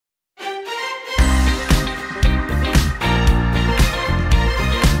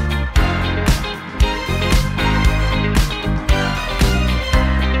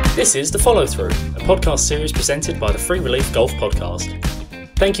This is The Follow Through, a podcast series presented by the Free Relief Golf Podcast.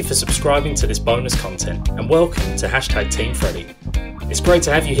 Thank you for subscribing to this bonus content and welcome to #Team Freddie. It's great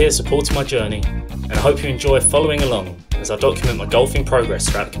to have you here supporting my journey and I hope you enjoy following along as I document my golfing progress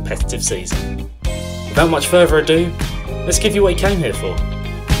throughout the competitive season. Without much further ado, let's give you what you came here for.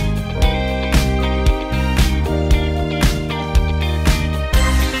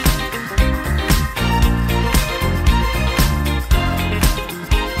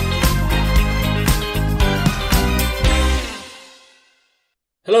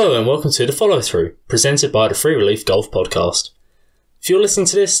 Hello and welcome to The Follow Through, presented by the Free Relief Golf Podcast. If you're listening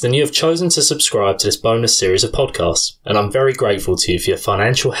to this, then you have chosen to subscribe to this bonus series of podcasts, and I'm very grateful to you for your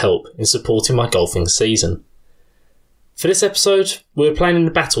financial help in supporting my golfing season. For this episode, we're playing in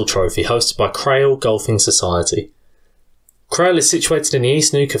the Battle Trophy hosted by Crail Golfing Society. Crail is situated in the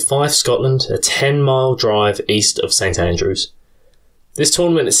East Neuk of Fife, Scotland, a 10-mile drive east of St Andrews. This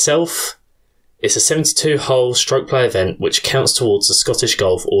tournament itself is a 72-hole stroke play event which counts towards the Scottish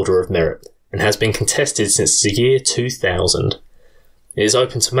Golf Order of Merit and has been contested since the year 2000. It is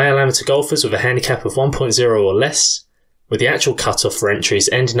open to male amateur golfers with a handicap of 1.0 or less, with the actual cut-off for entries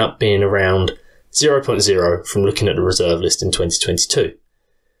ending up being around 0.0 from looking at the reserve list in 2022.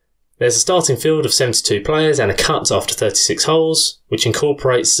 There's a starting field of 72 players and a cut after 36 holes, which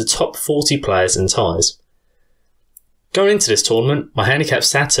incorporates the top 40 players and ties. Going into this tournament, my handicap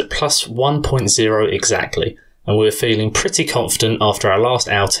sat at plus 1.0 exactly, and we were feeling pretty confident after our last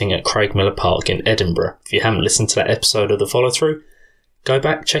outing at Craigmillar Park in Edinburgh. If you haven't listened to that episode of The Follow Through, go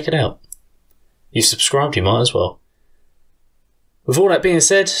back, check it out. You've subscribed, you might as well. With all that being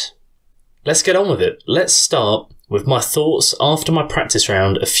said, let's get on with it. Let's start with my thoughts after my practice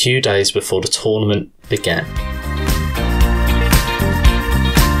round a few days before the tournament began.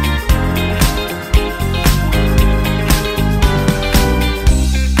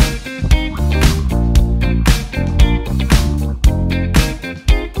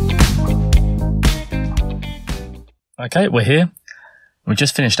 Okay, we're here. We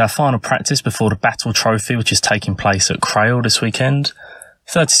just finished our final practice before the Battle Trophy, which is taking place at Crail this weekend.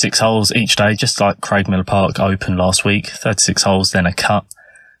 36 holes each day, just like Craigmillar Park Open last week. 36 holes, then a cut,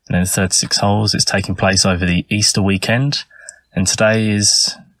 and then 36 holes. It's taking place over the Easter weekend, and today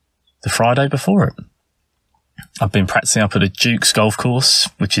is the Friday before it. I've been practicing up at the Duke's golf course,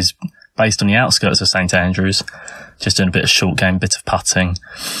 which is based on the outskirts of St Andrews, just doing a bit of short game, bit of putting,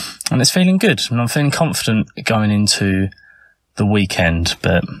 and it's feeling good, and I'm feeling confident going into the weekend.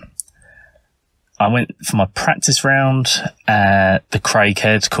 But I went for my practice round at the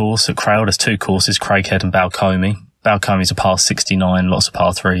Craighead course at Crail. There's two courses, Craighead and Balcomie. Balcomie's a par 69, lots of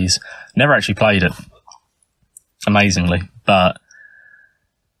par 3s. Never actually played it, amazingly, but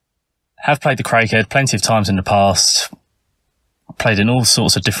have played the Craighead plenty of times in the past. Played in all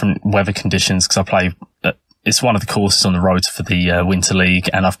sorts of different weather conditions because I play. It's one of the courses on the road for the Winter League,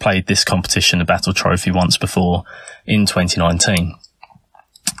 and I've played this competition, the Battle Trophy, once before in 2019.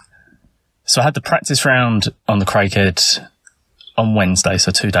 So I had the practice round on the Craighead on Wednesday,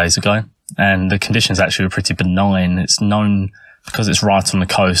 so 2 days ago, and the conditions actually were pretty benign. It's known because it's right on the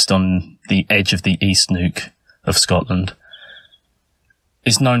coast on the edge of the East Neuk of Scotland.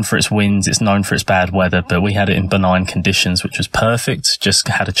 It's known for its winds, it's known for its bad weather, but we had it in benign conditions, which was perfect. Just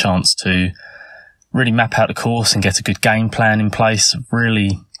had a chance to really map out the course and get a good game plan in place.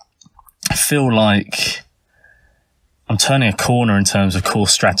 Really feel like I'm turning a corner in terms of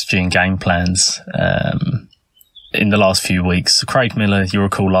course strategy and game plans in the last few weeks. Craigmillar, you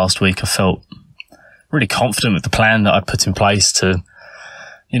recall last week, I felt really confident with the plan that I put in place to,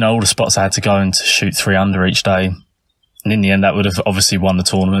 all the spots I had to go and to shoot 3 under each day. And in the end, that would have obviously won the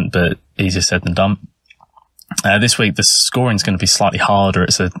tournament, but easier said than done. This week, the scoring's going to be slightly harder.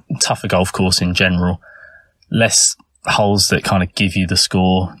 It's a tougher golf course in general. Less holes that kind of give you the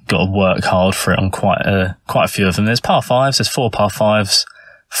score. Got to work hard for it on quite a few of them. There's par 5s. There's 4 par 5s,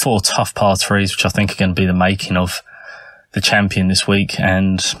 4 tough par 3s, which I think are going to be the making of the champion this week.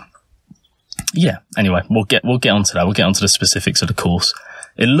 And yeah, anyway, we'll get onto that. We'll get onto the specifics of the course.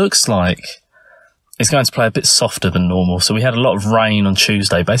 It looks like it's going to play a bit softer than normal. So we had a lot of rain on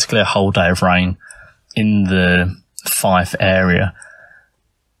Tuesday, basically a whole day of rain in the Fife area.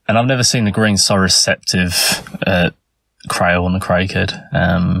 And I've never seen the greens so receptive at Crail on the Craighead.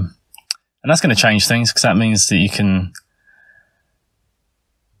 And that's going to change things because that means that you can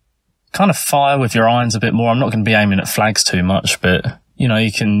kind of fire with your irons a bit more. I'm not going to be aiming at flags too much, but you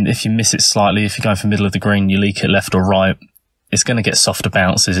can, if you miss it slightly, if you go for middle of the green, you leak it left or right, it's going to get softer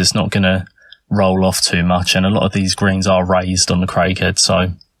bounces. It's not going to roll off too much. And a lot of these greens are raised on the Craighead,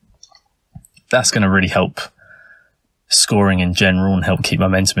 so that's going to really help scoring in general and help keep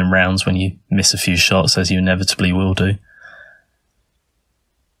momentum in rounds when you miss a few shots, as you inevitably will do.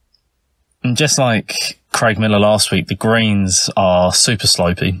 And just like Craig Miller last week, the greens are super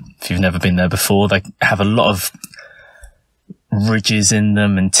slopey. If you've never been there before, they have a lot of ridges in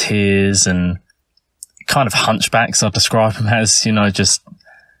them and tiers and kind of hunchbacks, I'd describe them as, just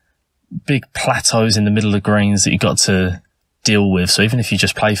big plateaus in the middle of the greens that you've got to deal with. So even if you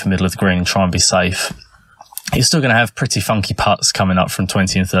just play for middle of the green and try and be safe, you're still going to have pretty funky putts coming up from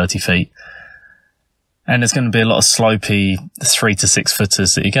 20 and 30 feet. And there's going to be a lot of slopey 3 to 6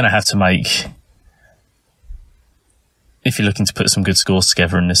 footers that you're going to have to make if you're looking to put some good scores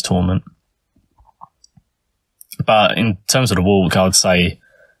together in this tournament. But in terms of the walk, I would say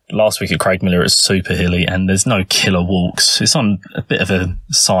last week at Craig Miller, it was super hilly and there's no killer walks. It's on a bit of a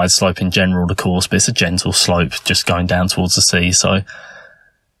side slope in general, the course, but it's a gentle slope just going down towards the sea. So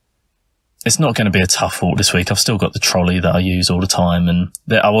it's not going to be a tough walk this week. I've still got the trolley that I use all the time, and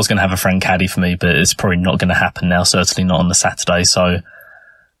I was going to have a friend caddy for me, but it's probably not going to happen now, certainly not on the Saturday. So,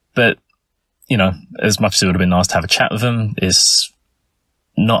 but, as much as it would have been nice to have a chat with them, it's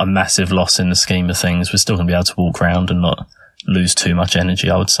not a massive loss in the scheme of things. We're still going to be able to walk around and not lose too much energy,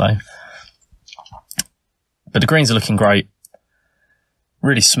 I would say. But the greens are looking great.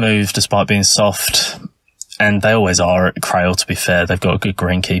 Really smooth despite being soft. And they always are at Crail, to be fair. They've got a good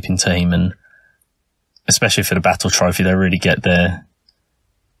greenkeeping team, and especially for the Battle Trophy, they really get their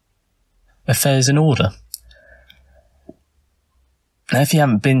affairs in order. Now, if you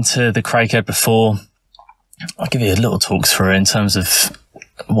haven't been to the Craighead before, I'll give you a little talk through in terms of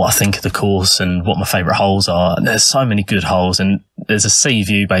what I think of the course and what my favourite holes are. There's so many good holes, and there's a sea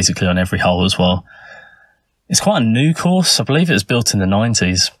view basically on every hole as well. It's quite a new course. I believe it was built in the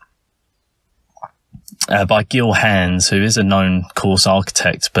 90s. By Gil Hands, who is a known course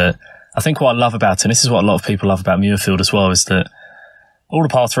architect. But I think what I love about it, and this is what a lot of people love about Muirfield as well, is that all the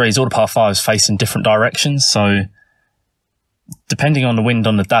par threes, all the par fives face in different directions. So depending on the wind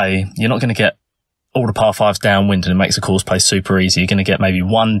on the day, you're not going to get all the par fives downwind and it makes the course play super easy. You're going to get maybe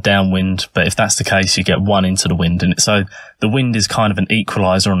one downwind, but if that's the case, you get one into the wind. And so the wind is kind of an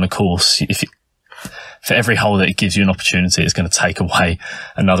equalizer on the course. For every hole that it gives you an opportunity, it's going to take away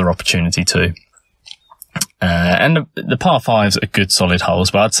another opportunity too. And the par fives are good solid holes,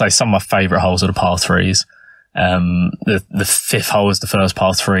 but I'd say some of my favourite holes are the par threes. The fifth hole is the first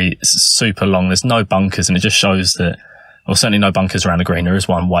par three. It's super long. There's no bunkers, and it just shows that, well, certainly no bunkers around the green. There is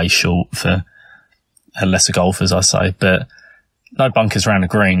one way short for lesser golfers, I say, but no bunkers around the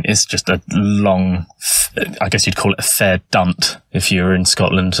green. It's just a long, I guess you'd call it a fair dunt. If you're in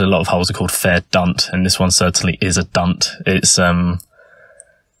Scotland, a lot of holes are called fair dunt, and this one certainly is a dunt. It's,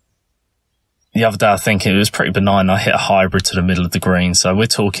 the other day, I think it was pretty benign. I hit a hybrid to the middle of the green. So we're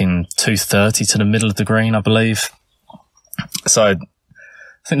talking 230 to the middle of the green, I believe. So I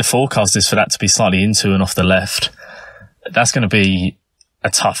think the forecast is for that to be slightly into and off the left. That's going to be a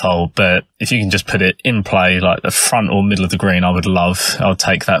tough hole, but if you can just put it in play, like the front or middle of the green, I would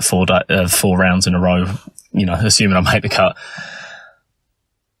take that 4 rounds in a row, assuming I make the cut.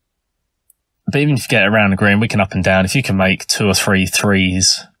 But even if you get around the green, we can up and down. If you can make 2 or 3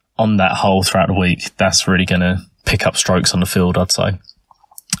 threes on that hole throughout the week, that's really going to pick up strokes on the field, I'd say.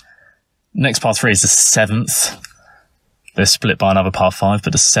 Next par 3 is the 7th. They're split by another par 5,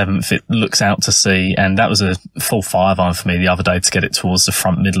 but the 7th, it looks out to sea, and that was a full 5-iron for me the other day to get it towards the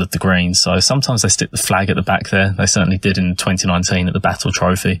front middle of the green. So sometimes they stick the flag at the back there. They certainly did in 2019 at the Battle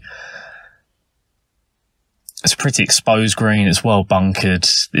Trophy. It's a pretty exposed green. It's well bunkered.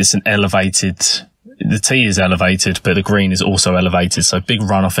 It's an elevated... The tee is elevated, but the green is also elevated, so big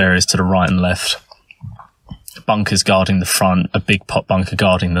runoff areas to the right and left. Bunkers guarding the front, a big pot bunker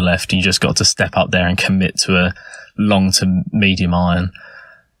guarding the left. You just got to step up there and commit to a long to medium iron.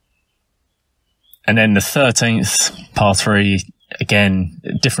 And then the 13th, par 3, again,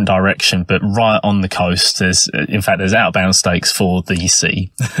 different direction, but right on the coast. There's outbound stakes for the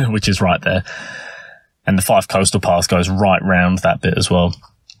sea, which is right there. And the Fife coastal path goes right round that bit as well.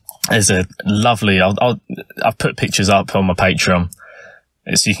 There's a lovely, I've put pictures up on my Patreon,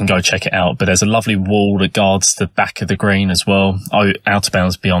 so you can go check it out, but there's a lovely wall that guards the back of the green as well. Out of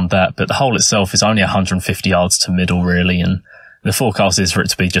bounds beyond that, but the hole itself is only 150 yards to middle really, and the forecast is for it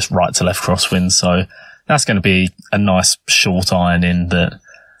to be just right to left crosswind, so that's going to be a nice short iron in that,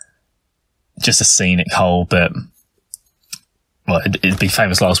 just a scenic hole, but well, it'd be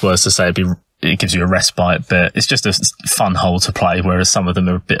famous last words to say it gives you a respite, but it's just a fun hole to play, whereas some of them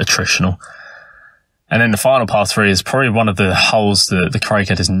are a bit attritional. And then the final par 3 is probably one of the holes that the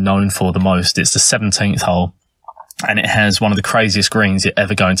Craighead is known for the most. It's the 17th hole. and it has one of the craziest greens you're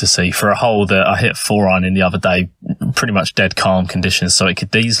ever going to see for a hole that I hit 4-iron in the other day, pretty much dead calm conditions. So it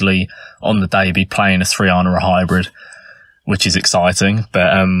could easily on the day be playing a 3-iron or a hybrid, which is exciting.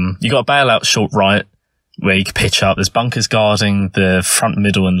 But you got a bailout short right where you can pitch up. There's bunkers guarding the front,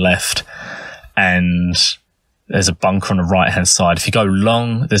 middle and left, and there's a bunker on the right hand side. If you go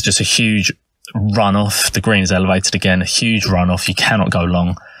long, there's just a huge runoff. The green is elevated again, a huge runoff. You cannot go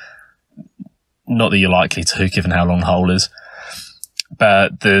long. Not that you're likely to, given how long the hole is.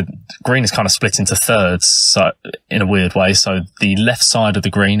 But the green is kind of split into thirds, so in a weird way. So the left side of the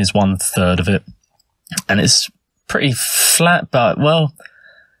green is 1/3 of it. And it's pretty flat, but, well,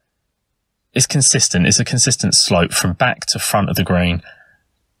 it's consistent. It's a consistent slope from back to front of the green.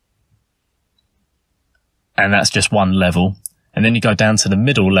 And that's just one level. And then you go down to the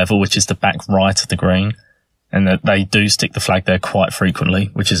middle level, which is the back right of the green. And that they do stick the flag there quite frequently,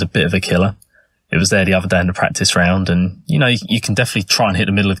 which is a bit of a killer. It was there the other day in the practice round, and you know, you can definitely try and hit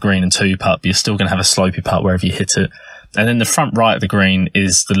the middle of the green and 2-putt, but you're still going to have a slopey putt wherever you hit it. And then the front right of the green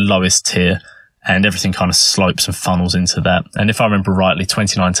is the lowest tier, and everything kind of slopes and funnels into that. And if I remember rightly,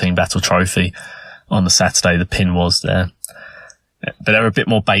 2019 Battle Trophy on the Saturday, the pin was there. But they were a bit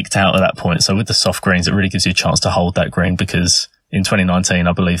more baked out at that point. So with the soft greens, it really gives you a chance to hold that green, because in 2019,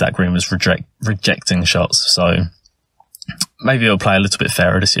 I believe that green was rejecting shots. So maybe it'll play a little bit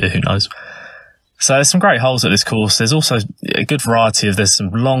fairer this year, who knows. So there's some great holes at this course. There's also a good variety of, there's some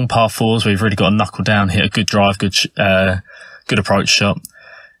long par 4s where you've really got to knuckle down, hit a good drive, good approach shot.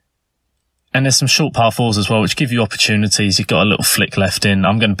 And there's some short par 4s as well, which give you opportunities. You've got a little flick left in.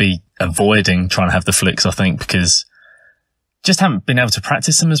 I'm going to be avoiding trying to have the flicks, I think, because just haven't been able to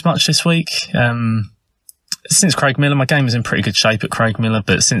practice them as much this week. Since Craig Miller, my game was in pretty good shape at Craig Miller,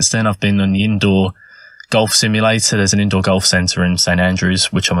 but since then I've been on the indoor golf simulator. There's an indoor golf centre in St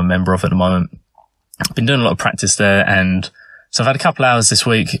Andrews, which I'm a member of at the moment. I've been doing a lot of practice there, and so I've had a couple hours this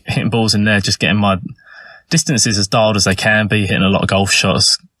week hitting balls in there, just getting my distances as dialed as they can be, hitting a lot of golf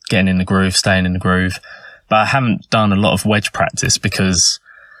shots, getting in the groove, staying in the groove. But I haven't done a lot of wedge practice, because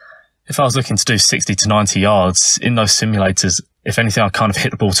if I was looking to do 60 to 90 yards in those simulators, if anything, I kind of hit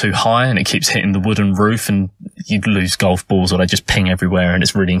the ball too high and it keeps hitting the wooden roof, and you'd lose golf balls or they just ping everywhere, and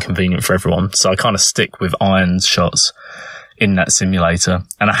it's really inconvenient for everyone. So I kind of stick with iron shots in that simulator,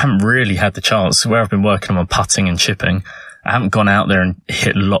 and I haven't really had the chance, where I've been working on putting and chipping, I haven't gone out there and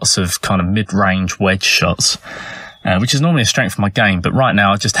hit lots of kind of mid-range wedge shots, which is normally a strength of my game, but right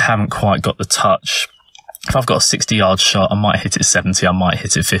now I just haven't quite got the touch. If I've got a 60-yard shot, I might hit it 70, I might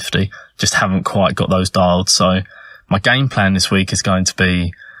hit it 50, just haven't quite got those dialed. So my game plan this week is going to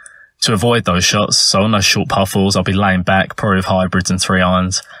be to avoid those shots. So on those short par 4s, I'll be laying back, probably with hybrids and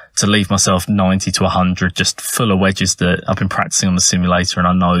 3-irons, to leave myself 90 to 100, just full of wedges that I've been practicing on the simulator, and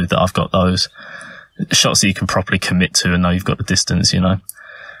I know that I've got those shots that you can properly commit to and know you've got the distance, you know.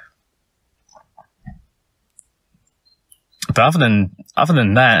 But other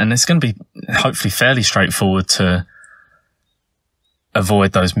than that, and it's going to be hopefully fairly straightforward to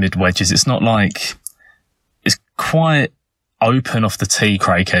avoid those mid wedges. It's not like, it's quite open off the tee,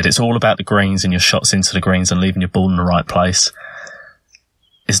 Craighead. It's all about the greens and your shots into the greens and leaving your ball in the right place.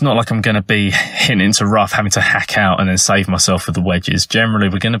 It's not like I'm going to be hitting into rough, having to hack out and then save myself with the wedges. Generally,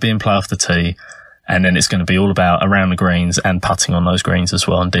 we're going to be in play off the tee, and then it's going to be all about around the greens and putting on those greens as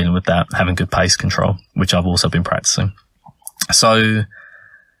well, and dealing with that, having good pace control, which I've also been practicing. So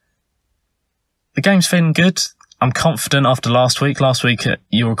the game's feeling good. I'm confident after last week. Last week,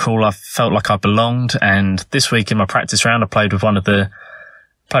 you'll recall, I felt like I belonged, and this week in my practice round, I played with a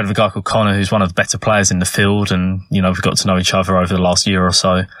guy called Connor, who's one of the better players in the field, and you know, we've got to know each other over the last year or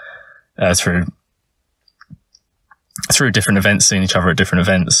so through different events, seeing each other at different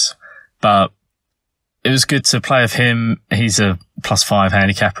events. But it was good to play with him. He's a +5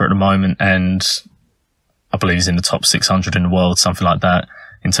 handicapper at the moment, and I believe he's in the top 600 in the world, something like that,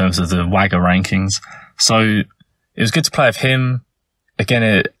 in terms of the WAGR rankings. So it was good to play with him. Again,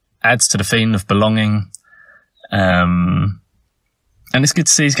 it adds to the feeling of belonging. And it's good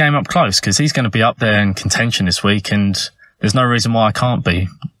to see his game up close, because he's going to be up there in contention this week, and there's no reason why I can't be.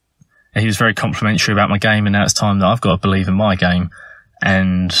 He was very complimentary about my game, and now it's time that I've got to believe in my game.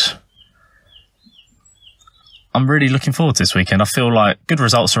 And I'm really looking forward to this weekend. I feel like good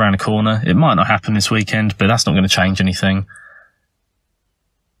results around the corner. It might not happen this weekend, but that's not going to change anything.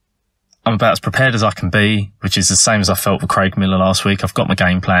 I'm about as prepared as I can be, which is the same as I felt with Craig Miller last week. I've got my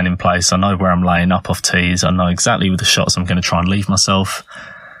game plan in place. I know where I'm laying up off tees. I know exactly with the shots I'm going to try and leave myself.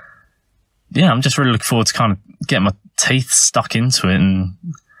 Yeah, I'm just really looking forward to kind of getting my teeth stuck into it and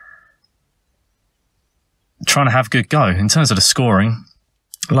trying to have a good go. In terms of the scoring,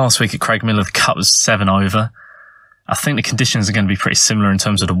 last week at Craig Miller, the cut was 7 over. I think the conditions are going to be pretty similar in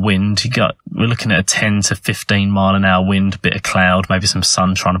terms of the wind. We're looking at a 10 to 15 mile an hour wind, a bit of cloud, maybe some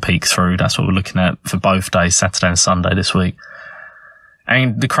sun trying to peek through. That's what we're looking at for both days, Saturday and Sunday this week.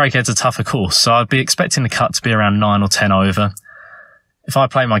 And the Craighead's a tougher course, so I'd be expecting the cut to be around 9 or 10 over. If I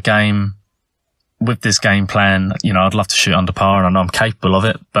play my game with this game plan, I'd love to shoot under par, and I know I'm capable of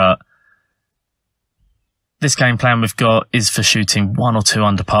it, but this game plan we've got is for shooting 1 or 2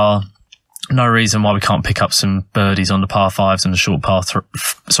 under par. No reason why we can't pick up some birdies on the par 5s and the short par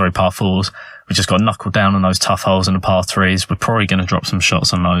 4s. We just got to knuckle down on those tough holes in the par 3s. We're probably going to drop some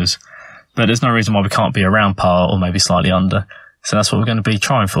shots on those, but there's no reason why we can't be around par or maybe slightly under. So that's what we're going to be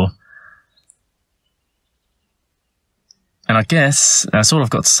trying for. And I guess that's all I've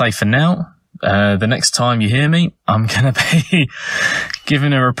got to say for now. The next time you hear me, I'm going to be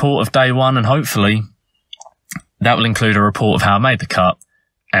giving a report of day 1, and hopefully that will include a report of how I made the cut.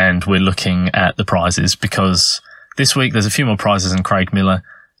 And we're looking at the prizes, because this week there's a few more prizes than Craig Miller.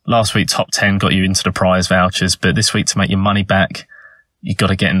 Last week, top 10 got you into the prize vouchers, but this week, to make your money back, you've got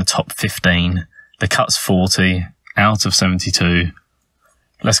to get in the top 15. The cut's 40 out of 72.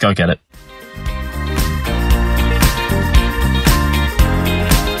 Let's go get it.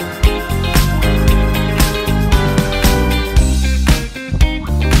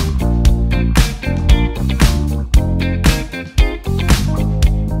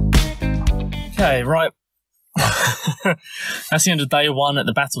 Okay, right. That's the end of day 1 at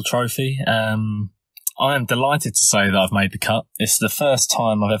the Battle Trophy. I am delighted to say that I've made the cut. It's the first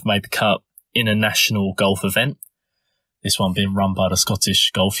time I've ever made the cut in a national golf event. This one being run by the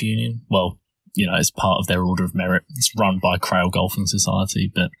Scottish Golf Union. Well, it's part of their Order of Merit. It's run by Crail Golfing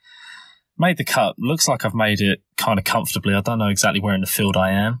Society, but made the cut. Looks like I've made it kind of comfortably. I don't know exactly where in the field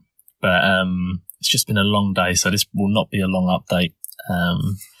I am, but it's just been a long day, so this will not be a long update.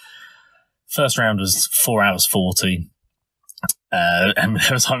 First round was 4 hours 40, and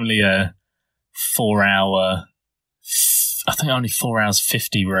there was only a 4 hour, I think only 4 hours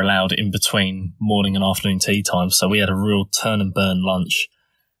 50 were allowed in between morning and afternoon tea time. So we had a real turn and burn lunch.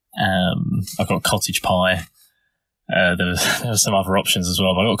 I got cottage pie. There was some other options as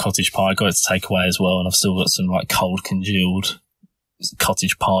well, but I got cottage pie. I got it to take away as well, and I've still got some cold congealed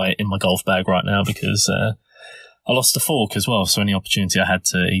cottage pie in my golf bag right now because I lost a fork as well, so any opportunity I had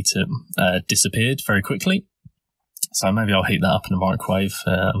to eat it disappeared very quickly. So maybe I'll heat that up in the microwave.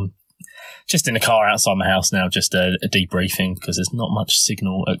 Just in the car outside my house now, just a debriefing because there's not much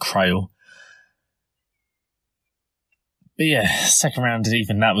signal at Crail. But yeah, second round,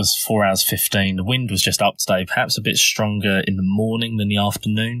 even that was 4 hours 15. The wind was just up today, perhaps a bit stronger in the morning than the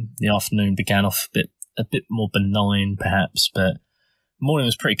afternoon. The afternoon began off a bit more benign, perhaps, but morning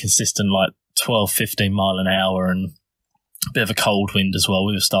was pretty consistent, 12, 15 mile an hour, and a bit of a cold wind as well.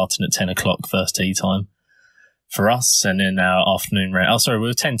 We were starting at 10 o'clock first tee time for us, and then our afternoon round. We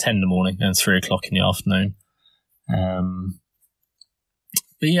were 10:10 in the morning and 3 o'clock in the afternoon.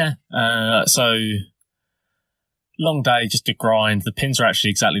 But yeah, so long day, just a grind. The pins are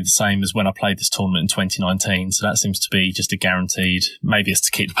actually exactly the same as when I played this tournament in 2019, so that seems to be just a guaranteed. Maybe it's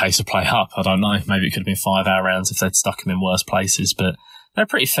to keep the pace of play up. I don't know. Maybe it could have been 5 hour rounds if they'd stuck them in worse places, but they're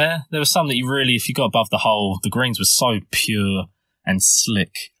pretty fair. There was some that if you got above the hole, the greens were so pure and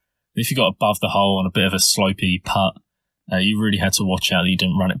slick. If you got above the hole on a bit of a slopey putt, you really had to watch out that you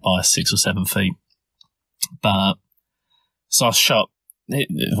didn't run it by 6 or 7 feet. But, so I shot,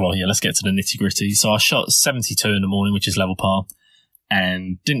 let's get to the nitty gritty. So I shot 72 in the morning, which is level par,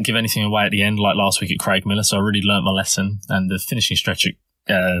 and didn't give anything away at the end like last week at Craig Miller. So I really learnt my lesson, and the finishing stretch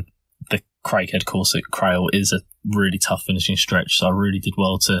at the Craighead course at Crail is a really tough finishing stretch, so I really did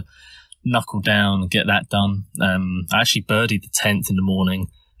well to knuckle down and get that done. I actually birdied the 10th in the morning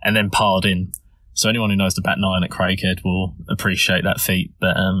and then parred in, so anyone who knows the back 9 at Craighead will appreciate that feat.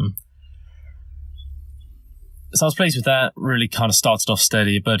 But so I was pleased with that. Really kind of started off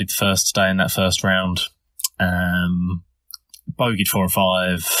steady. Birdied the first today in that first round, bogeyed 4 and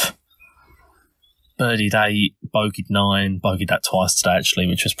 5, birdied 8, bogeyed 9, bogeyed that twice today actually,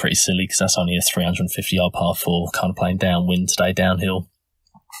 which was pretty silly because that's only a 350-yard par 4, kind of playing downwind today, downhill.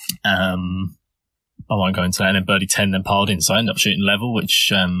 I won't go into that. And then birdied 10, then parred in. So I ended up shooting level,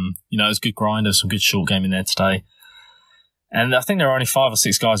 which, it was a good grind. There's some good short game in there today. And I think there were only 5 or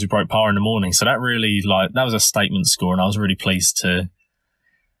 6 guys who broke par in the morning. So that really, that was a statement score, and I was really pleased to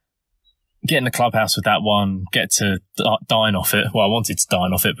get in the clubhouse with that one, get to dine off it. Well, I wanted to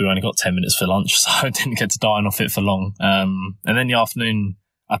dine off it, but we only got 10 minutes for lunch, so I didn't get to dine off it for long. And then the afternoon,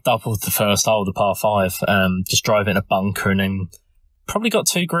 I doubled the first hole, the par 5, just drove it in a bunker, and then probably got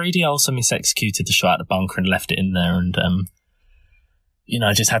too greedy. I also mis-executed the shot at the bunker and left it in there. And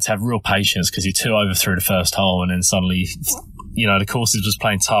just had to have real patience because you're 2 over through the first hole, and then suddenly, the course was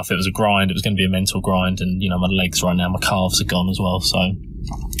playing tough. It was a grind. It was going to be a mental grind, and, my legs right now, my calves are gone as well. So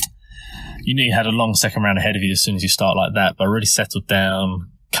you knew you had a long second round ahead of you as soon as you start like that, but I really settled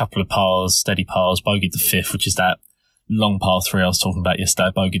down, couple of pars, steady pars, bogeyed the 5th, which is that long par 3 I was talking about yesterday.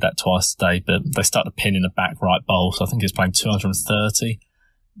 I bogeyed that twice today, but they started to pin in the back right bowl, so I think it's playing 230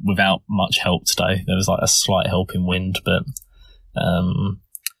 without much help today. There was like a slight help in wind, but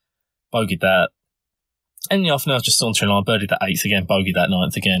bogeyed that. And in the afternoon, I was just sauntering along. I birdied that 8th again, bogeyed that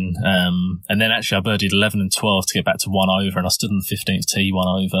 9th again. And then actually I birdied 11 and 12 to get back to 1 over, and I stood on the 15th tee,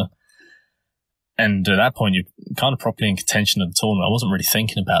 1 over. And at that point, you're kind of properly in contention of the tournament. I wasn't really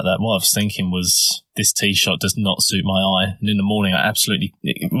thinking about that. What I was thinking was, this tee shot does not suit my eye. And in the morning,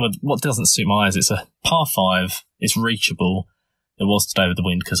 what doesn't suit my eyes, it's a par 5, it's reachable. It was today with the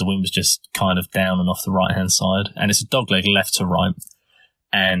wind because the wind was just kind of down and off the right-hand side. And it's a dogleg left to right.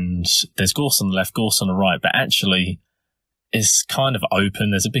 And there's gorse on the left, gorse on the right. But actually, it's kind of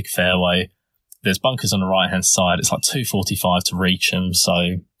open. There's a big fairway. There's bunkers on the right-hand side. It's like 245 to reach them.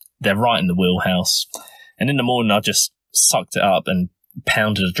 So they're right in the wheelhouse. And in the morning, I just sucked it up and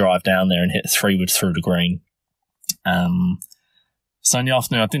pounded a drive down there and hit a 3-wood through the green. So in the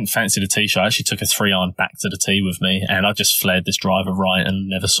afternoon, I didn't fancy the tee shot. I actually took a 3-iron back to the tee with me, and I just flared this driver right and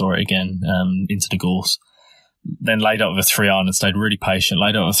never saw it again into the gorse. Then laid up with a 3-iron and stayed really patient.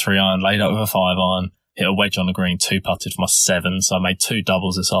 Laid up with a 3-iron, laid up with a 5-iron, hit a wedge on the green, 2-putted for my 7. So I made 2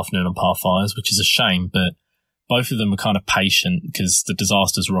 doubles this afternoon on par 5s, which is a shame, but both of them were kind of patient because the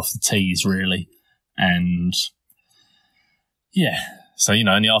disasters were off the tees, really. And yeah, so, in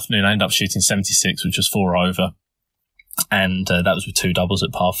the afternoon, I ended up shooting 76, which was 4 over. And that was with 2 doubles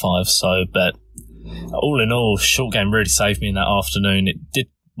at par 5. So, but all in all, short game really saved me in that afternoon. It did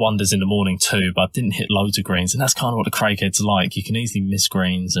wonders in the morning too, but I didn't hit loads of greens. And that's kind of what the Craighead's like. You can easily miss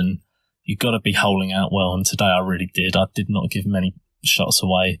greens and you've got to be holing out well. And today I really did. I did not give many shots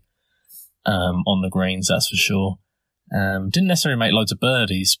away on the greens, that's for sure. Didn't necessarily make loads of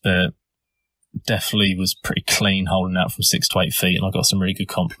birdies, but definitely was pretty clean holding out from 6 to 8 feet. And I got some really good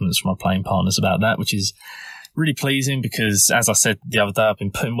compliments from my playing partners about that, which is really pleasing because, as I said the other day, I've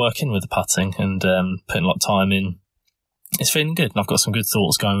been putting work in with the putting and putting a lot of time in. It's feeling good. And I've got some good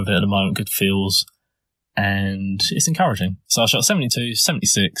thoughts going with it at the moment, good feels, and it's encouraging. So I shot 72,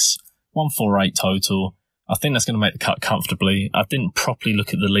 76, 148 total. I think that's going to make the cut comfortably. I didn't properly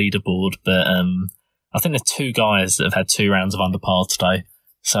look at the leaderboard, but I think there's 2 guys that have had 2 rounds of under par today.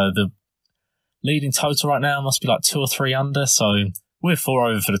 So the leading total right now must be like 2 or 3 under. So we're 4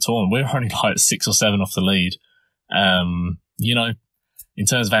 over for the tournament. We're only like 6 or 7 off the lead. In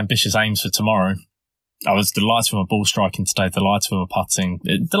terms of ambitious aims for tomorrow, I was delighted with my ball striking today, delighted with my putting,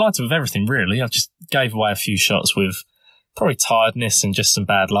 delighted with everything, really. I just gave away a few shots with probably tiredness and just some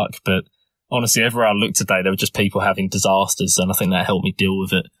bad luck. But honestly, everywhere I looked today, there were just people having disasters, and I think that helped me deal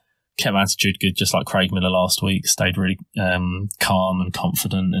with it. Kept my attitude good, just like Craig Miller last week. Stayed really calm and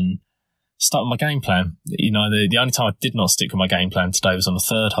confident and stuck with my game plan. The only time I did not stick with my game plan today was on the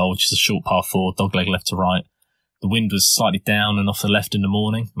 3rd hole, which is a short par 4, dogleg left to right. The wind was slightly down and off the left in the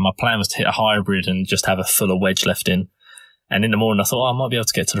morning. My plan was to hit a hybrid and just have a fuller wedge left in. And in the morning, I thought, I might be able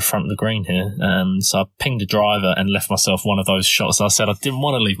to get to the front of the green here. So I pinged a driver and left myself one of those shots. I said I didn't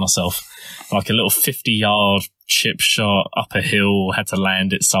want to leave myself like a little 50-yard chip shot up a hill, had to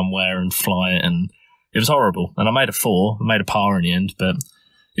land it somewhere and fly it. And it was horrible. And I made a 4, I made a par in the end. But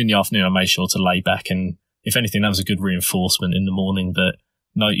in the afternoon, I made sure to lay back. And if anything, that was a good reinforcement in the morning that,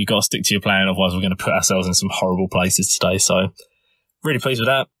 no, you got to stick to your plan, otherwise we're going to put ourselves in some horrible places today. So really pleased with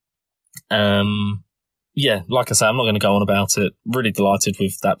that. Yeah, like I say, I'm not going to go on about it. Really delighted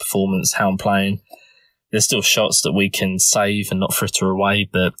with that performance, how I'm playing. There's still shots that we can save and not fritter away,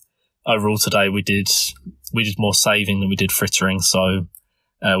 but overall today we did more saving than we did frittering. So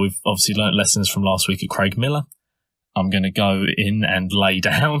we've obviously learnt lessons from last week at Craig Miller. I'm going to go in and lay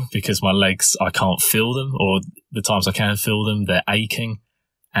down because my legs, I can't feel them, or the times I can feel them, they're aching.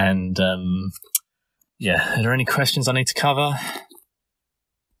 And yeah, are there any questions I need to cover?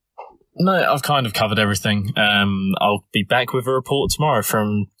 No, I've kind of covered everything. I'll be back with a report tomorrow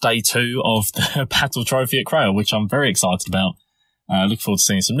from day 2 of the Battle Trophy at Crail, which I'm very excited about. Look forward to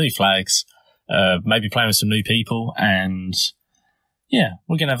seeing some new flags, maybe playing with some new people, and yeah,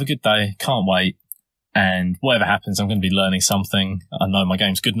 we're going to have a good day. Can't wait. And whatever happens, I'm going to be learning something. I know my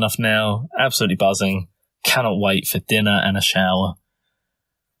game's good enough now. Absolutely buzzing. Cannot wait for dinner and a shower.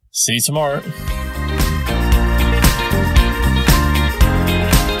 See you tomorrow.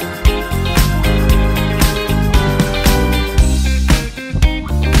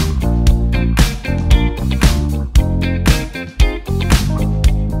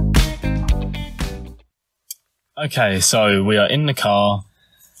 Okay, so we are in the car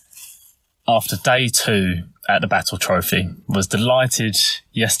after day 2 at the Battle Trophy. Was delighted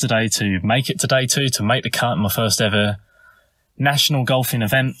yesterday to make it to day 2, to make the cut in my first ever national golfing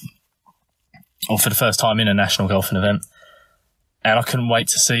event, or for the first time in a national golfing event. And I couldn't wait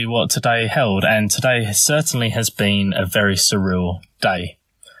to see what today held. And today certainly has been a very surreal day.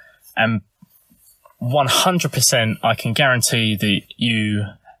 And 100% I can guarantee that you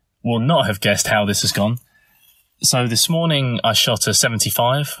will not have guessed how this has gone. So this morning I shot a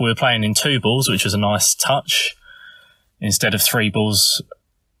 75. We were playing in 2 balls, which was a nice touch, instead of 3 balls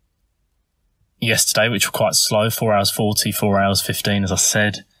yesterday, which were quite slow, 4 hours 40, 4 hours 15, as I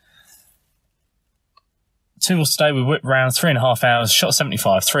said. 2 balls today, we whipped around 3.5 hours, shot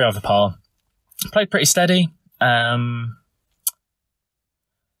 75, 3 over par. Played pretty steady. Birdied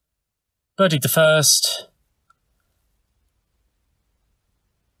the first.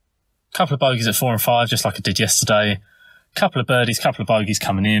 Couple of bogeys at 4 and 5, just like I did yesterday. Couple of birdies, couple of bogeys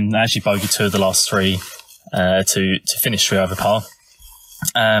coming in. I actually bogeyed 2 of the last 3 to finish 3 over par.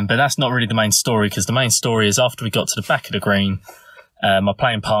 But that's not really the main story, because the main story is after we got to the back of the green, my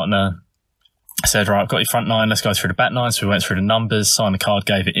playing partner said, right, I've got your front 9, let's go through the back 9. So we went through the numbers, signed the card,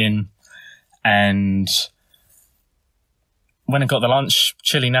 gave it in. And when I got the lunch,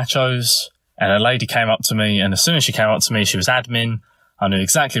 chili nachos, and a lady came up to me, and as soon as she came up to me, she was admin. I knew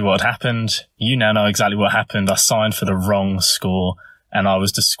exactly what had happened. You now know exactly what happened. I signed for the wrong score and I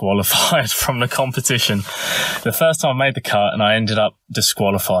was disqualified from the competition. The first time I made the cut and I ended up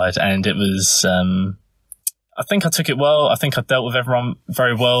disqualified, and it was, I think I took it well. I think I dealt with everyone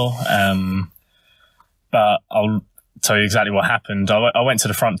very well. But I'll tell you exactly what happened. I went to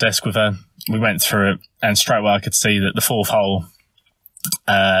the front desk with her. We went through it, and straight away I could see that the 4th hole,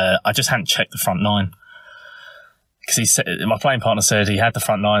 I just hadn't checked the front 9. Because he said, my playing partner said he had the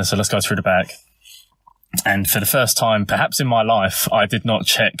front 9, so let's go through the back. And for the first time, perhaps in my life, I did not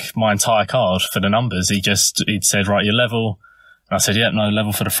check my entire card for the numbers. He'd said, right, you're level. And I said, yeah, no,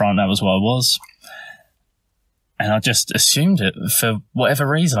 level for the front. That was what I was. And I just assumed it for whatever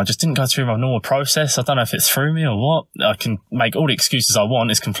reason. I just didn't go through my normal process. I don't know if it threw me or what. I can make all the excuses I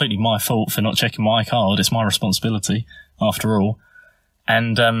want. It's completely my fault for not checking my card. It's my responsibility, after all.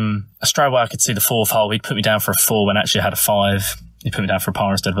 And straight away I could see the 4th hole. He'd put me down for a 4 when actually I had a 5. He put me down for a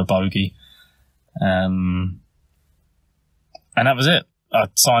par instead of a bogey. And that was it. I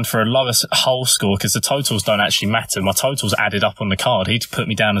signed for a lowest hole score because the totals don't actually matter. My totals added up on the card. He'd put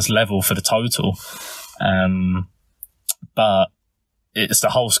me down as level for the total. But it's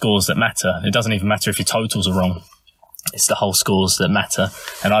the whole scores that matter. It doesn't even matter if your totals are wrong. It's the whole scores that matter.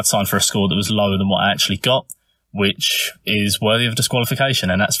 And I'd signed for a score that was lower than what I actually got, which is worthy of disqualification,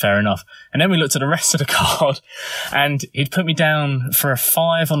 and that's fair enough. And then we looked at the rest of the card, and he'd put me down for a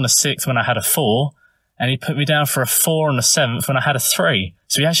 5 on the 6th when I had a 4, and he put me down for a 4 on the 7th when I had a 3.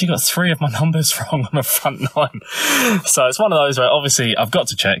 So he actually got 3 of my numbers wrong on the front 9. So it's one of those where obviously I've got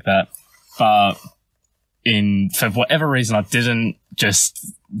to check that, but for whatever reason I didn't.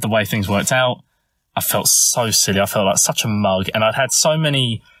 Just the way things worked out, I felt so silly. I felt like such a mug, and I'd had so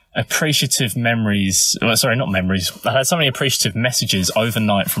many appreciative memories. Well, sorry, not memories. I had so many appreciative messages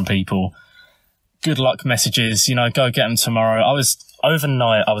overnight from people. Good luck messages, you know, go get them tomorrow.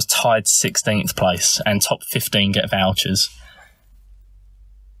 Overnight, I was tied 16th place, and top 15 get vouchers.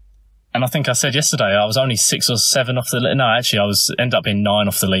 And I think I said yesterday, I was only 6 or 7 off the lead. No, actually, ended up being 9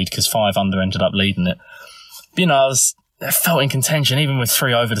 off the lead because 5 under ended up leading it. But, you know, I felt in contention, even with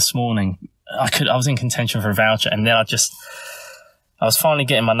 3 over this morning. I was in contention for a voucher, and then I was finally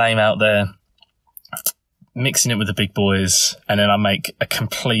getting my name out there, mixing it with the big boys, and then I make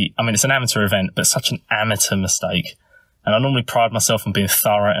it's an amateur event, but such an amateur mistake. And I normally pride myself on being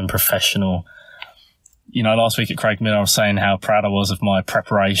thorough and professional. You know, last week at Craig Miller, I was saying how proud I was of my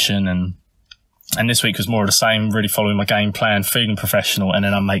preparation, and this week was more of the same, really following my game plan, feeling professional, and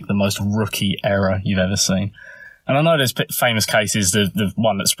then I make the most rookie error you've ever seen. And I know there's famous cases. The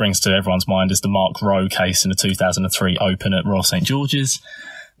one that springs to everyone's mind is the Mark Rowe case in the 2003 Open at Royal St George's,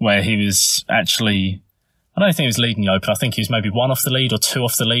 where he was actually, I don't think he was leading the Open. I think he was maybe 1 off the lead or 2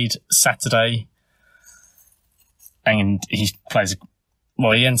 off the lead Saturday. And he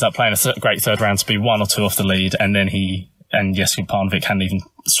ends up playing a great third round to be 1 or 2 off the lead. And then Jesper Parnevik hadn't even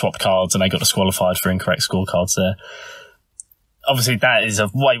swapped cards, and they got disqualified for incorrect scorecards there. Obviously, that is a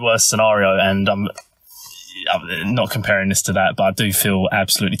way worse scenario, and I'm not comparing this to that, but I do feel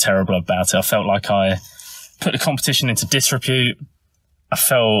absolutely terrible about it. I felt like I put the competition into disrepute. I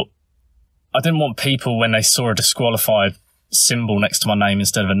didn't want people, when they saw a disqualified symbol next to my name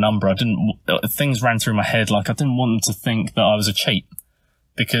instead of a number, things ran through my head like I didn't want them to think that I was a cheat,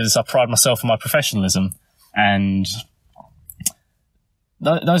 because I pride myself on my professionalism. And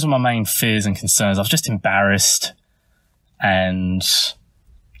those are my main fears and concerns. I was just embarrassed. And,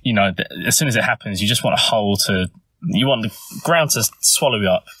 you know, as soon as it happens, you just want you want the ground to swallow you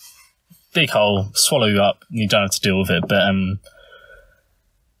up. Big hole, swallow you up, and you don't have to deal with it. But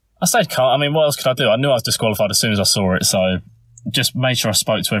I stayed calm. I mean, what else could I do? I knew I was disqualified as soon as I saw it, so just made sure I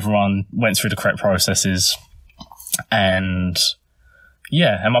spoke to everyone, went through the correct processes, and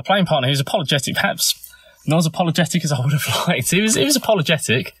and my playing partner, he was apologetic, perhaps not as apologetic as I would have liked. He was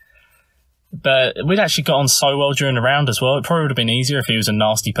apologetic, but we'd actually got on so well during the round as well. It probably would have been easier if he was a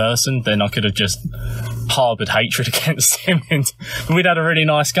nasty person. Then I could have just harboured hatred against him. But we'd had a really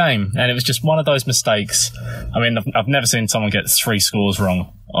nice game, and it was just one of those mistakes. I mean, I've never seen someone get 3 scores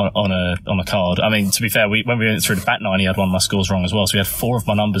wrong on a card. I mean, to be fair, when we went through the back 9, he had one of my scores wrong as well. So we had 4 of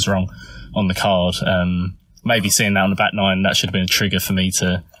my numbers wrong on the card. Maybe seeing that on the back 9, that should have been a trigger for me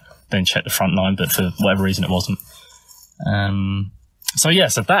to then check the front 9, but for whatever reason it wasn't. So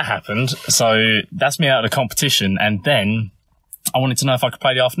that happened. So that's me out of the competition. And then I wanted to know if I could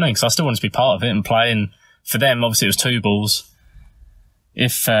play the afternoon, because I still wanted to be part of it and play. And for them, obviously it was 2 balls.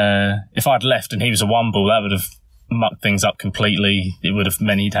 If I'd left and he was a 1 ball, that would have mucked things up completely. It would have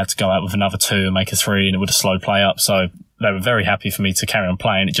meant he'd had to go out with another 2 and make a 3, and it would have slowed play up. So they were very happy for me to carry on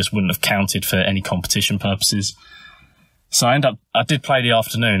playing. It just wouldn't have counted for any competition purposes. So I did play the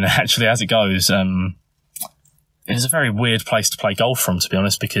afternoon. Actually, as it goes, it was a very weird place to play golf from, to be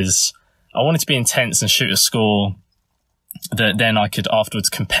honest, because I wanted to be intense and shoot a score that then I could afterwards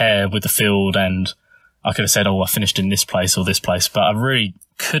compare with the field, and I could have said, I finished in this place or this place, but I really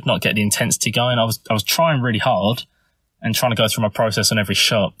could not get the intensity going. I was trying really hard and trying to go through my process on every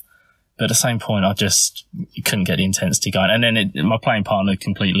shot, but at the same point, I just couldn't get the intensity going. And then my playing partner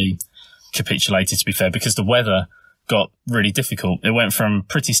completely capitulated, to be fair, because the weather got really difficult. It went from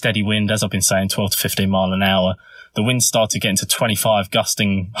pretty steady wind, as I've been saying, 12 to 15 mile an hour. The wind started getting to 25,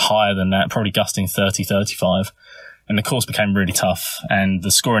 gusting higher than that, probably gusting 30, 35. And the course became really tough, and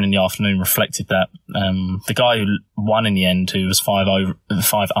the scoring in the afternoon reflected that. The guy who won in the end, who was 5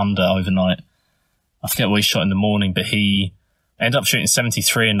 under overnight, I forget what he shot in the morning, but he ended up shooting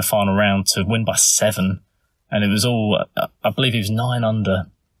 73 in the final round to win by 7. And it was all, I believe he was 9 under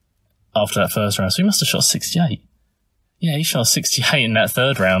after that first round. So he must have shot 68. Yeah, he shot 68 in that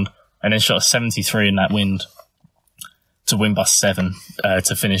third round, and then shot 73 in that wind to win by 7,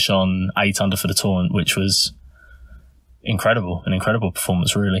 to finish on 8 under for the tournament, which was an incredible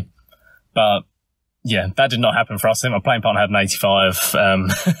performance, really. But yeah, that did not happen for us. I think my playing partner had an 85.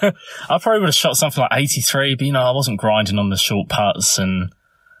 I probably would have shot something like 83, but I wasn't grinding on the short putts and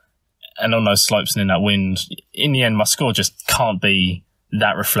on those slopes and in that wind. In the end, my score just can't be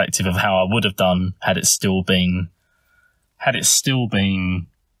that reflective of how I would have done had it still been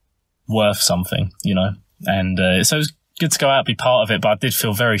worth something, And so it was good to go out and be part of it, but I did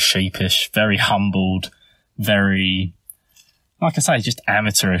feel very sheepish, very humbled, very, like I say, just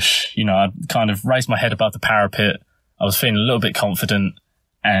amateurish. I kind of raised my head above the parapet. I was feeling a little bit confident,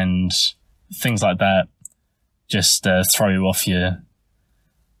 and things like that just throw you off your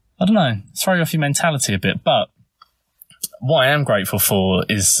mentality a bit. But what I am grateful for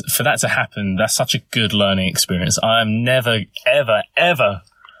is for that to happen. That's such a good learning experience. I am never, ever, ever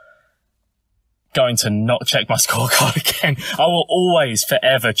going to not check my scorecard again. I will always,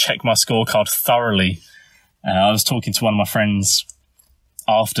 forever check my scorecard thoroughly. I was talking to one of my friends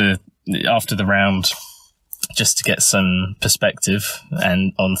after the round just to get some perspective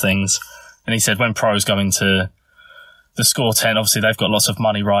and on things. And he said when pros go into the score tent, obviously they've got lots of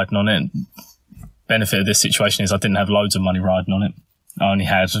money riding on it. Benefit of this situation is I didn't have loads of money riding on it. I only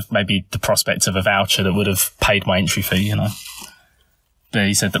had maybe the prospect of a voucher that would have paid my entry fee, But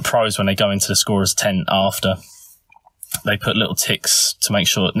he said that pros, when they go into the scorer's tent after, they put little ticks to make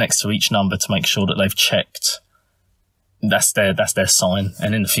sure next to each number to make sure that they've checked. That's their sign.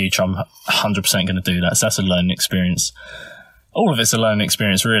 And in the future, I'm 100% going to do that. So that's a learning experience. All of it's a learning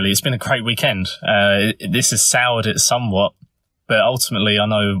experience, really. It's been a great weekend. This has soured it somewhat, but ultimately, I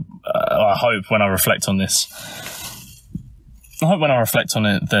know, I hope when I reflect on this,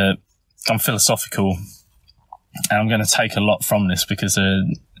 that I'm philosophical, and I'm going to take a lot from this, because I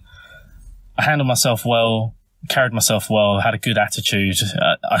handled myself well, carried myself well, had a good attitude.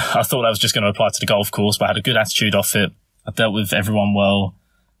 I thought that was just going to apply to the golf course, but I had a good attitude off it. I dealt with everyone well,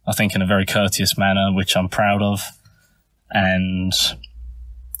 I think in a very courteous manner, which I'm proud of. And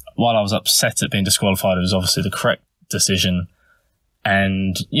while I was upset at being disqualified, it was obviously the correct decision.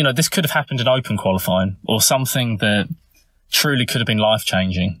 And, this could have happened in open qualifying, or something that truly could have been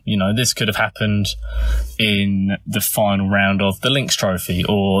life-changing. This could have happened in the final round of the Links Trophy,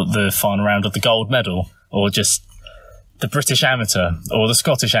 or the final round of the gold medal, or just the British amateur or the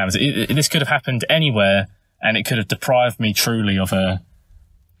Scottish amateur. This could have happened anywhere, and it could have deprived me truly of a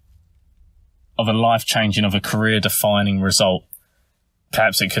life-changing, of a career-defining result.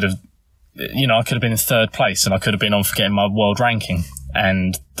 Perhaps it could have, I could have been in third place and I could have been on for getting my world ranking,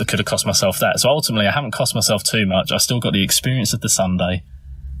 and that could have cost myself that. So ultimately, I haven't cost myself too much. I still got the experience of the Sunday,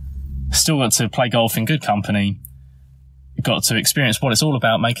 still got to play golf in good company, got to experience what it's all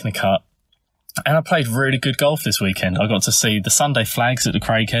about, making the cut. And I played really good golf this weekend. I got to see the Sunday flags at the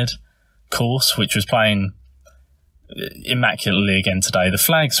Craighead course, which was playing immaculately again today. The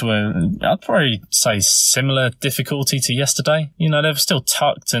flags were, I'd probably say, similar difficulty to yesterday. They were still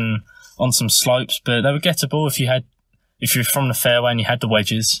tucked and on some slopes, but they were gettable if you're from the fairway and you had the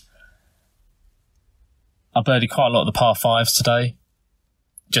wedges. I birdied quite a lot of the par fives today,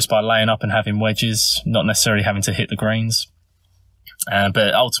 just by laying up and having wedges, not necessarily having to hit the greens.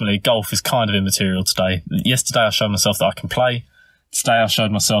 But ultimately, golf is kind of immaterial today. Yesterday, I showed myself that I can play. Today, I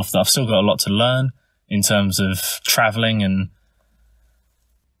showed myself that I've still got a lot to learn in terms of travelling and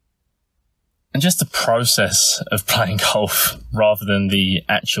just the process of playing golf rather than the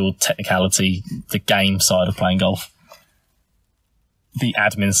actual technicality, the game side of playing golf, the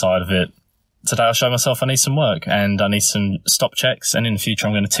admin side of it. Today, I showed myself I need some work and I need some stop checks. And in the future,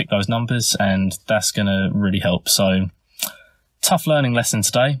 I'm going to tick those numbers, and that's going to really help. So, tough learning lesson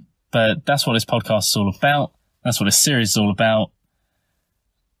today, but that's what this podcast is all about. That's what this series is all about.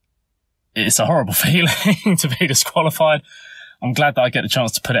 It's a horrible feeling to be disqualified. I'm glad that I get the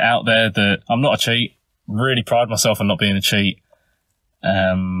chance to put it out there that I'm not a cheat. Really pride myself on not being a cheat.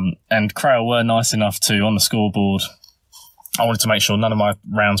 And Crail were nice enough to, on the scoreboard, I wanted to make sure none of my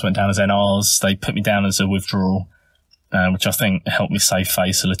rounds went down as NRs. They put me down as a withdrawal, which I think helped me save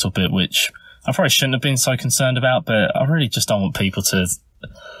face a little bit, which I probably shouldn't have been so concerned about, but I really just don't want people to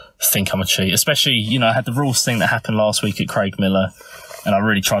think I'm a cheat. Especially, I had the rules thing that happened last week at Craig Miller, and I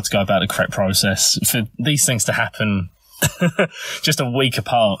really tried to go about the correct process. For these things to happen just a week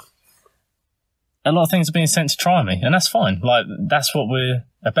apart, a lot of things are being sent to try me, and that's fine. That's what we're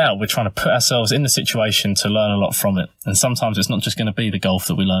about. We're trying to put ourselves in the situation to learn a lot from it. And sometimes it's not just going to be the golf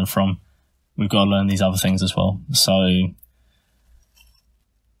that we learn from. We've got to learn these other things as well. So,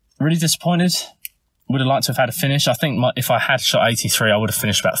 really disappointed. Would have liked to have had a finish. I think if I had shot 83, I would have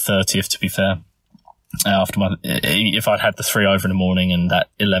finished about 30th, to be fair. If I'd had the 3 over in the morning and that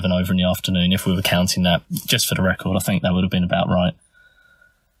 11 over in the afternoon, if we were counting that, just for the record, I think that would have been about right.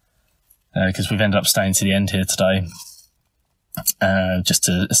 Because we've ended up staying to the end here today, just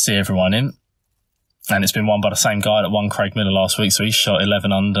to see everyone in. And it's been won by the same guy that won Craig Miller last week. So he shot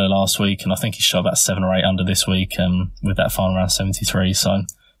 11 under last week, and I think he shot about 7 or 8 under this week, with that final round 73. So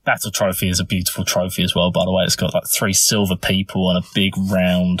Battle Trophy is a beautiful trophy as well, by the way. It's got 3 silver people on a big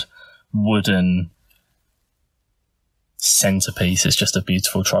round wooden centerpiece. It's just a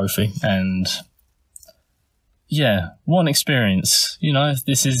beautiful trophy. And yeah, what an experience.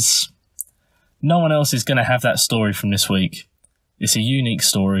 This is, no one else is going to have that story from this week. It's a unique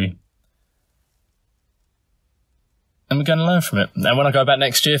story, and we're going to learn from it. And when I go back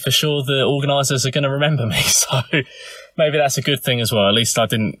next year, for sure, the organisers are going to remember me. So maybe that's a good thing as well. At least I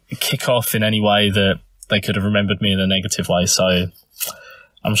didn't kick off in any way that they could have remembered me in a negative way. So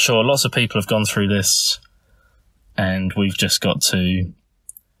I'm sure lots of people have gone through this, and we've just got to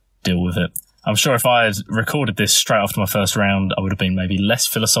deal with it. I'm sure if I had recorded this straight after my first round, I would have been maybe less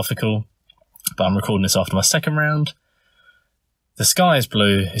philosophical, but I'm recording this after my second round. The sky is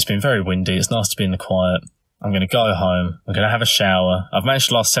blue. It's been very windy. It's nice to be in the quiet. I'm going to go home. I'm going to have a shower. I've managed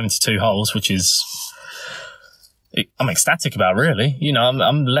to last 72 holes, which is, I'm ecstatic about, really.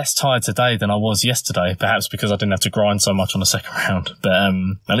 I'm less tired today than I was yesterday, perhaps because I didn't have to grind so much on the second round. But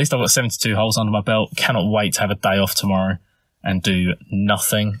at least I've got 72 holes under my belt. Cannot wait to have a day off tomorrow and do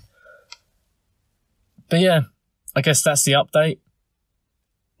nothing. But yeah, I guess that's the update.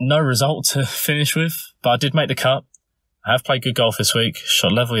 No result to finish with, but I did make the cut. I have played good golf this week.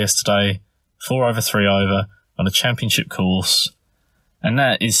 Shot level yesterday, 4 over, 3 over on a championship course. And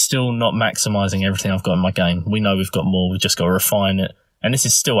that is still not maximising everything I've got in my game. We know we've got more. We've just got to refine it. And this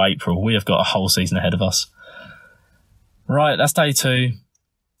is still April. We have got a whole season ahead of us. Right, that's day 2.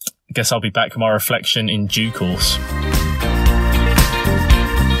 I guess I'll be back with my reflection in due course.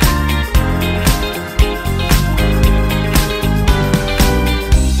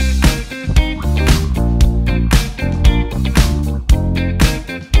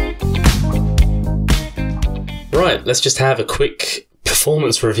 Right, let's just have a quick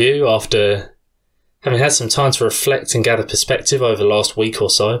performance review after having had some time to reflect and gather perspective over the last week or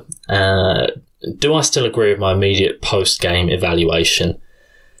so. Do I still agree with my immediate post-game evaluation?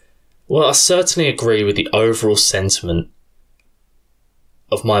 Well, I certainly agree with the overall sentiment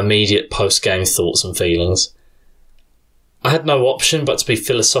of my immediate post-game thoughts and feelings. I had no option but to be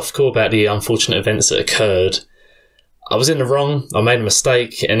philosophical about the unfortunate events that occurred. I was in the wrong, I made a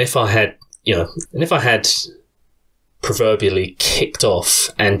mistake, and if I had proverbially kicked off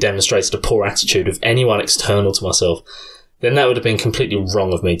and demonstrated a poor attitude of anyone external to myself, then that would have been completely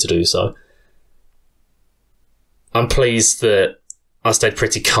wrong of me to do so. I'm pleased that I stayed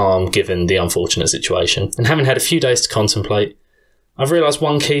pretty calm given the unfortunate situation, and having had a few days to contemplate, I've realised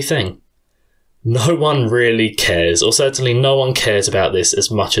one key thing. No one really cares, or certainly no one cares about this as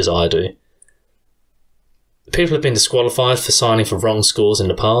much as I do. People have been disqualified for signing for wrong scores in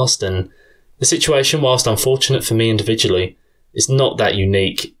the past, and the situation, whilst unfortunate for me individually, is not that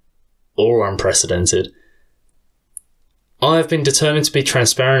unique or unprecedented. I have been determined to be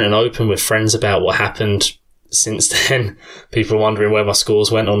transparent and open with friends about what happened since then. People are wondering where my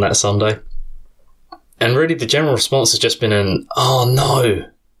scores went on that Sunday. And really the general response has just been an, oh no,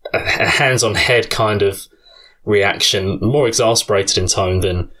 a hands on head kind of reaction, more exasperated in tone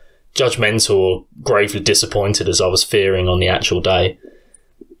than judgmental or gravely disappointed as I was fearing on the actual day.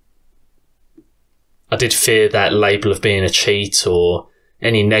 I did fear that label of being a cheat or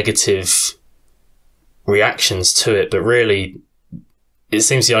any negative reactions to it, but really it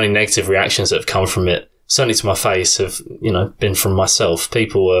seems the only negative reactions that have come from it, certainly to my face, have, been from myself.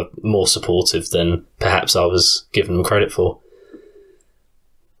 People were more supportive than perhaps I was giving them credit for.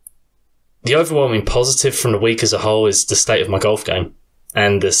 The overwhelming positive from the week as a whole is the state of my golf game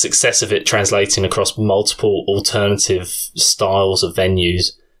and the success of it translating across multiple alternative styles of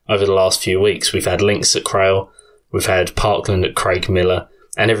venues over the last few weeks. We've had links at Crail, we've had Parkland at Craig Miller,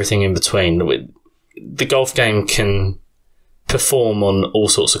 and everything in between. The golf game can perform on all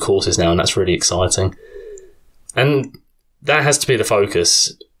sorts of courses now, and that's really exciting. And that has to be the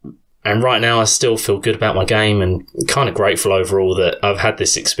focus. And right now I still feel good about my game and kind of grateful overall that I've had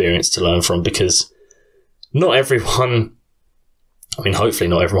this experience to learn from, because not everyone, hopefully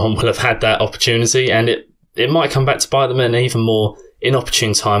not everyone will have had that opportunity, and it might come back to bite them at an even more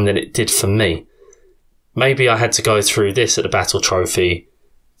inopportune time than it did for me. Maybe I had to go through this at the Battle Trophy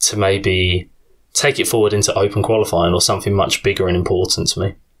to maybe take it forward into Open qualifying or something much bigger and important to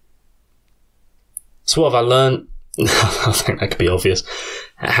me. So what have I learned? I think that could be obvious.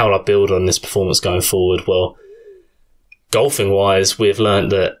 How will I build on this performance going forward? Well, golfing wise, we've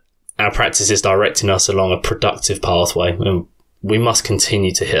learned that our practice is directing us along a productive pathway, and we must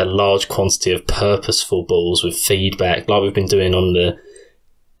continue to hit a large quantity of purposeful balls with feedback, like we've been doing on the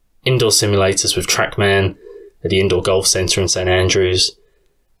indoor simulators with TrackMan at the Indoor Golf Centre in St Andrews.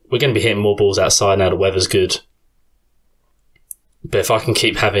 We're going to be hitting more balls outside now the weather's good. But if I can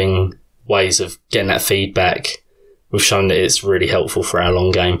keep having ways of getting that feedback, we've shown that it's really helpful for our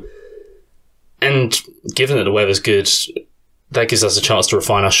long game. And given that the weather's good, that gives us a chance to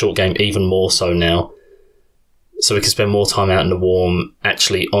refine our short game even more so now. So we can spend more time out in the warm,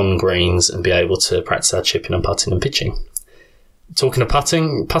 actually on greens, and be able to practice our chipping and putting and pitching. Talking of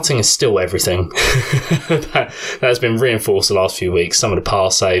putting is still everything. that has been reinforced the last few weeks. Some of the par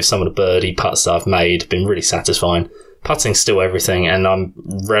saves, some of the birdie putts that I've made have been really satisfying. Putting's still everything, and I'm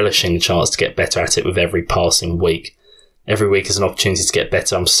relishing the chance to get better at it with every passing week. Every week is an opportunity to get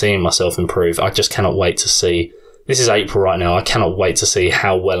better. I'm seeing myself improve. I just cannot wait to see. This is April right now. I cannot wait to see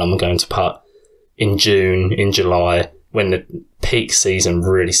how well I'm going to putt in June, in July, when the peak season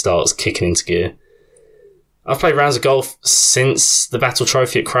really starts kicking into gear. I've played rounds of golf since the Battle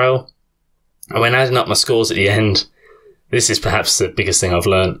Trophy at Crail, and when adding up my scores at the end, this is perhaps the biggest thing I've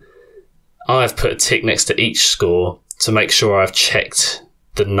learned. I've put a tick next to each score to make sure I've checked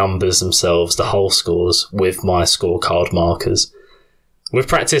the numbers themselves, the whole scores, with my scorecard markers. With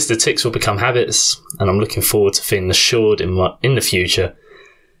practice, the ticks will become habits, and I'm looking forward to feeling assured in the future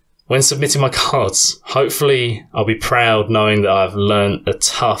when submitting my cards. Hopefully, I'll be proud knowing that I've learned a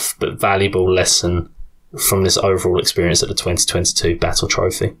tough but valuable lesson from this overall experience at the 2022 Battle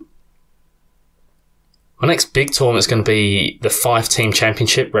Trophy. My next big tournament is going to be the Fife Team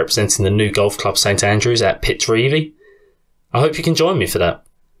Championship, representing the new golf club St Andrews at Pittreevy. I hope you can join me for that.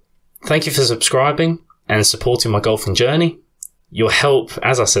 Thank you for subscribing and supporting my golfing journey. Your help,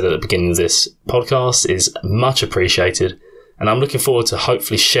 as I said at the beginning of this podcast, is much appreciated, and I'm looking forward to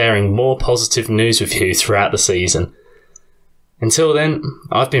hopefully sharing more positive news with you throughout the season. Until then,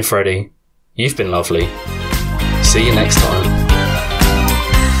 I've been Freddie, you've been lovely. See you next time.